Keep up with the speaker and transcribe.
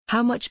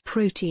How much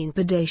protein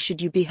per day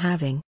should you be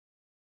having?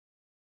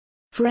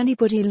 For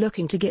anybody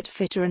looking to get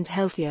fitter and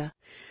healthier,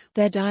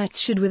 their diets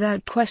should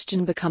without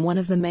question become one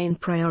of the main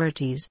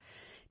priorities,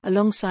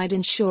 alongside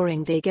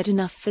ensuring they get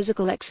enough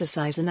physical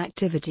exercise and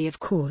activity, of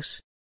course.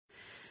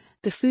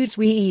 The foods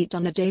we eat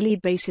on a daily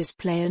basis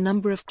play a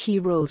number of key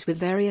roles with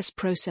various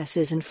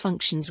processes and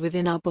functions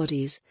within our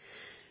bodies.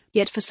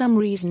 Yet for some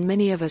reason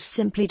many of us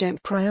simply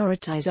don't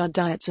prioritize our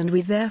diets, and we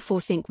therefore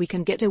think we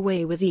can get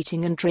away with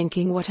eating and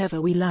drinking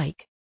whatever we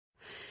like.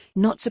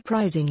 Not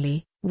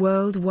surprisingly,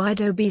 worldwide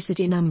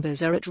obesity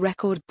numbers are at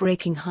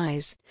record-breaking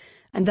highs,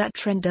 and that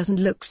trend doesn't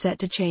look set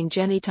to change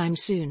anytime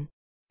soon.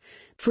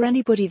 For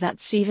anybody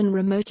that's even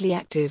remotely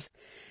active,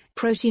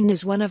 protein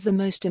is one of the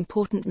most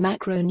important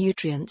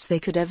macronutrients they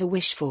could ever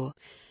wish for,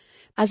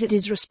 as it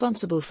is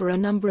responsible for a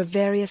number of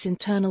various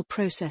internal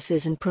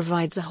processes and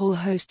provides a whole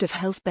host of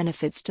health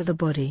benefits to the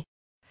body.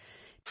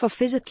 For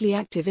physically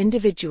active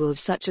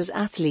individuals such as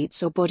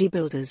athletes or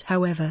bodybuilders,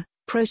 however,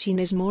 protein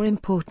is more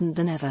important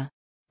than ever.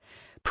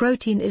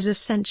 Protein is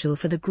essential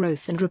for the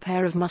growth and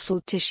repair of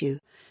muscle tissue.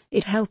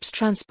 It helps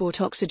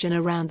transport oxygen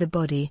around the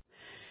body.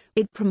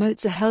 It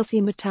promotes a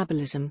healthy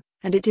metabolism,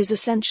 and it is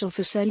essential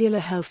for cellular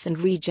health and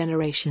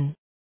regeneration.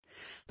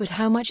 But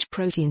how much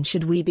protein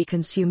should we be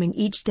consuming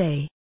each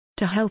day?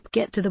 To help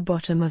get to the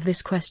bottom of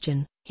this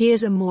question,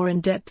 here's a more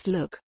in-depth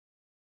look.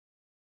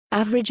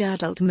 Average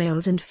adult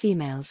males and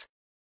females.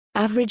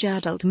 Average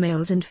adult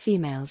males and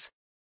females.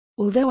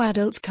 Although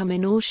adults come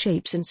in all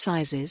shapes and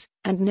sizes,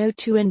 and no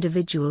two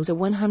individuals are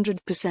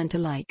 100%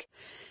 alike,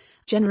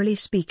 generally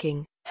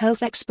speaking,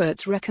 health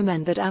experts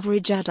recommend that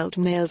average adult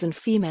males and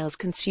females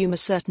consume a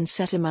certain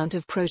set amount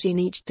of protein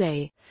each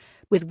day,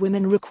 with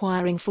women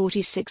requiring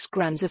 46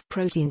 grams of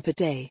protein per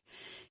day,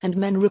 and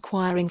men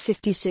requiring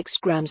 56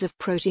 grams of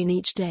protein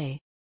each day.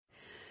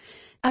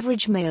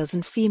 Average males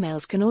and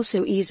females can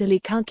also easily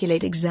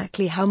calculate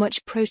exactly how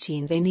much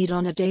protein they need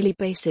on a daily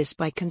basis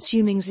by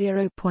consuming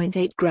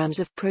 0.8 grams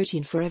of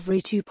protein for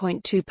every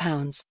 2.2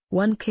 pounds,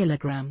 1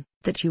 kilogram,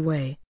 that you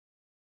weigh.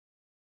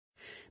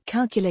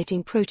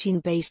 Calculating protein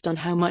based on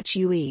how much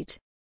you eat.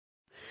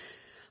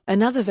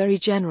 Another very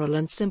general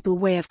and simple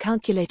way of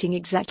calculating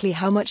exactly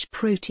how much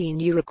protein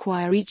you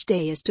require each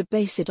day is to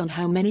base it on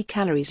how many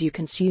calories you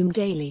consume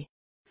daily.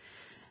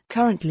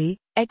 Currently,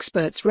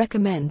 experts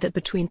recommend that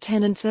between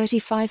 10 and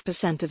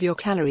 35% of your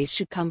calories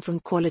should come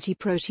from quality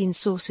protein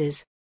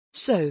sources.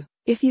 So,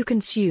 if you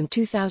consume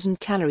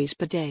 2,000 calories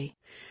per day,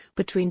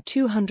 between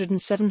 200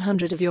 and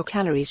 700 of your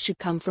calories should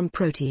come from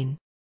protein.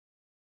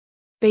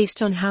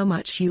 Based on how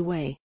much you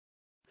weigh.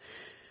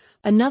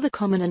 Another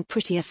common and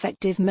pretty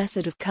effective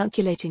method of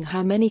calculating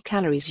how many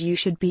calories you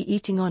should be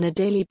eating on a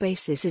daily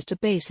basis is to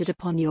base it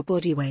upon your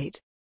body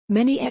weight.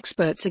 Many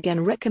experts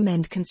again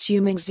recommend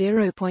consuming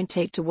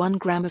 0.8 to 1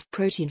 gram of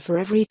protein for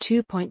every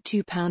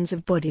 2.2 pounds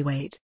of body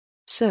weight.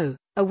 So,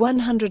 a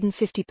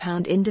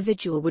 150-pound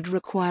individual would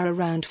require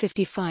around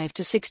 55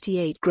 to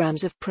 68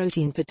 grams of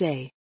protein per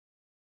day.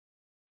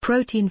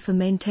 Protein for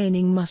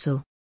maintaining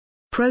muscle.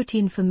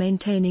 Protein for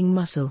maintaining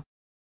muscle.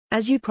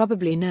 As you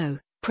probably know,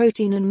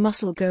 protein and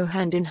muscle go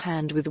hand in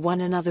hand with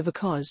one another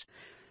because,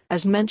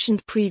 as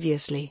mentioned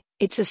previously,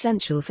 it's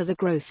essential for the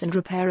growth and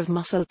repair of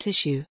muscle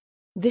tissue.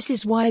 This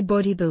is why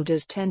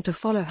bodybuilders tend to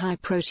follow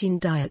high-protein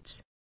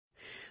diets.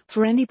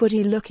 For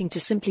anybody looking to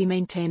simply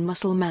maintain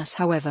muscle mass,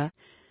 however,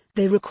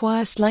 they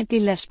require slightly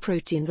less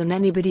protein than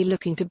anybody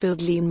looking to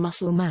build lean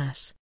muscle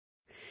mass.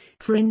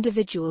 For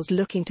individuals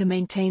looking to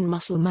maintain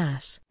muscle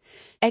mass,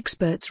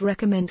 experts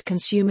recommend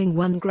consuming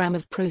 1 gram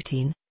of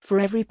protein for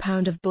every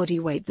pound of body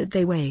weight that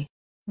they weigh.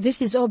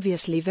 This is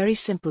obviously very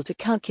simple to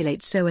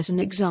calculate, so as an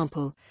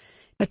example,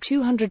 a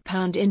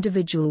 200-pound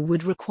individual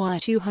would require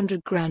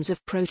 200 grams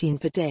of protein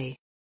per day.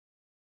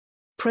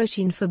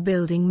 Protein for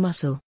building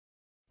muscle.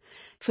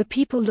 For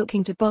people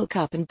looking to bulk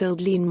up and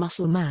build lean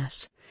muscle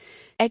mass,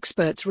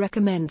 experts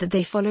recommend that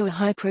they follow a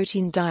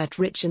high-protein diet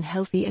rich in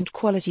healthy and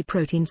quality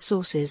protein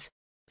sources.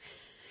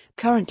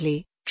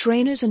 Currently,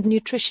 trainers and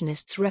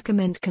nutritionists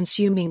recommend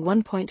consuming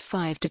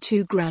 1.5 to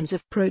 2 grams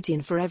of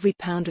protein for every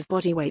pound of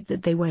body weight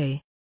that they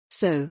weigh.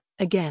 So,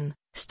 again,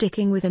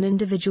 sticking with an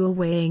individual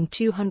weighing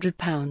 200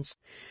 pounds,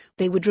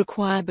 they would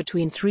require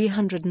between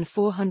 300 and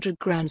 400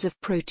 grams of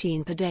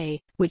protein per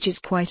day, which is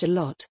quite a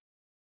lot.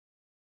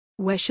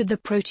 Where should the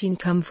protein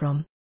come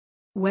from?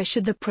 Where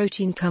should the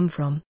protein come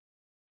from?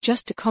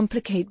 Just to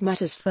complicate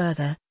matters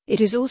further,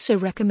 it is also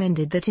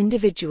recommended that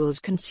individuals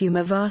consume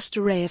a vast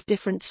array of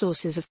different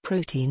sources of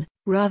protein,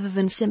 rather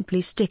than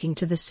simply sticking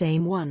to the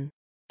same one.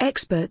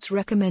 Experts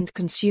recommend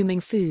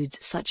consuming foods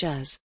such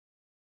as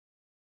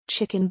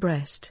chicken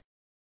breast,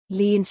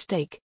 lean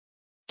steak,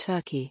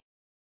 turkey,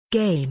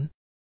 game,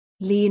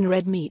 lean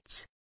red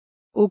meats,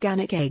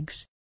 organic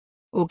eggs,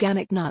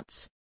 organic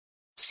nuts,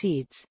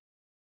 seeds,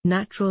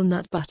 natural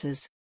nut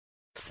butters,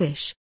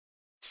 fish,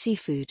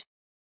 seafood,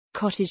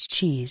 cottage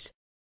cheese,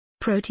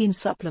 protein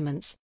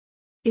supplements.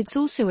 It's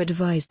also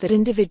advised that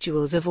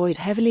individuals avoid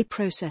heavily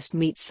processed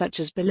meats such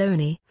as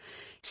bologna,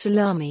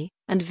 salami,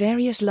 and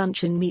various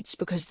luncheon meats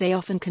because they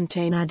often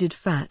contain added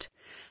fat,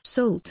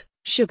 salt,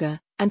 sugar,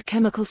 and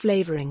chemical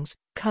flavorings,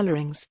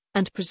 colorings,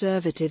 and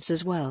preservatives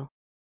as well.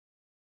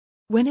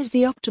 When is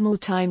the optimal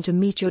time to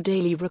meet your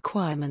daily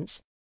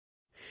requirements?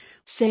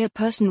 Say a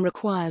person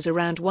requires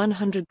around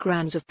 100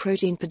 grams of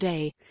protein per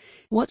day.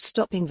 What's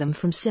stopping them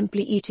from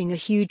simply eating a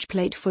huge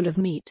plate full of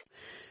meat,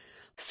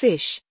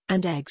 fish,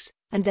 and eggs,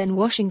 and then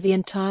washing the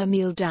entire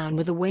meal down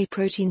with a whey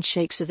protein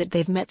shake so that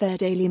they've met their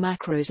daily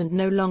macros and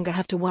no longer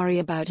have to worry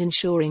about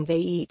ensuring they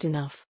eat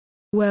enough?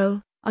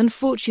 Well,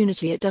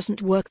 unfortunately it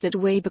doesn't work that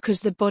way because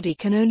the body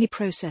can only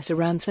process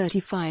around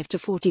 35 to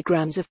 40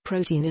 grams of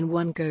protein in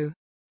one go.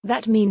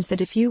 That means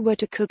that if you were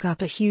to cook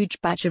up a huge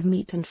batch of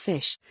meat and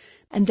fish,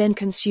 and then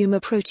consume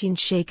a protein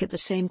shake at the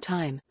same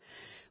time,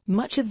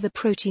 much of the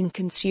protein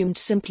consumed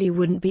simply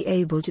wouldn't be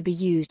able to be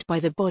used by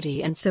the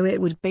body and so it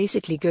would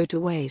basically go to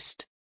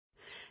waste.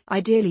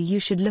 Ideally you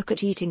should look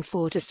at eating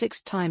 4 to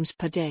 6 times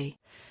per day,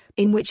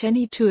 in which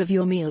any 2 of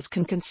your meals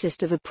can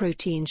consist of a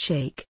protein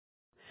shake.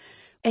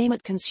 Aim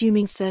at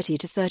consuming 30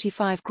 to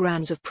 35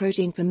 grams of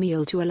protein per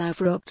meal to allow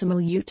for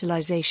optimal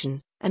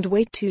utilization, and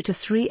wait 2 to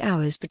 3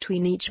 hours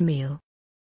between each meal.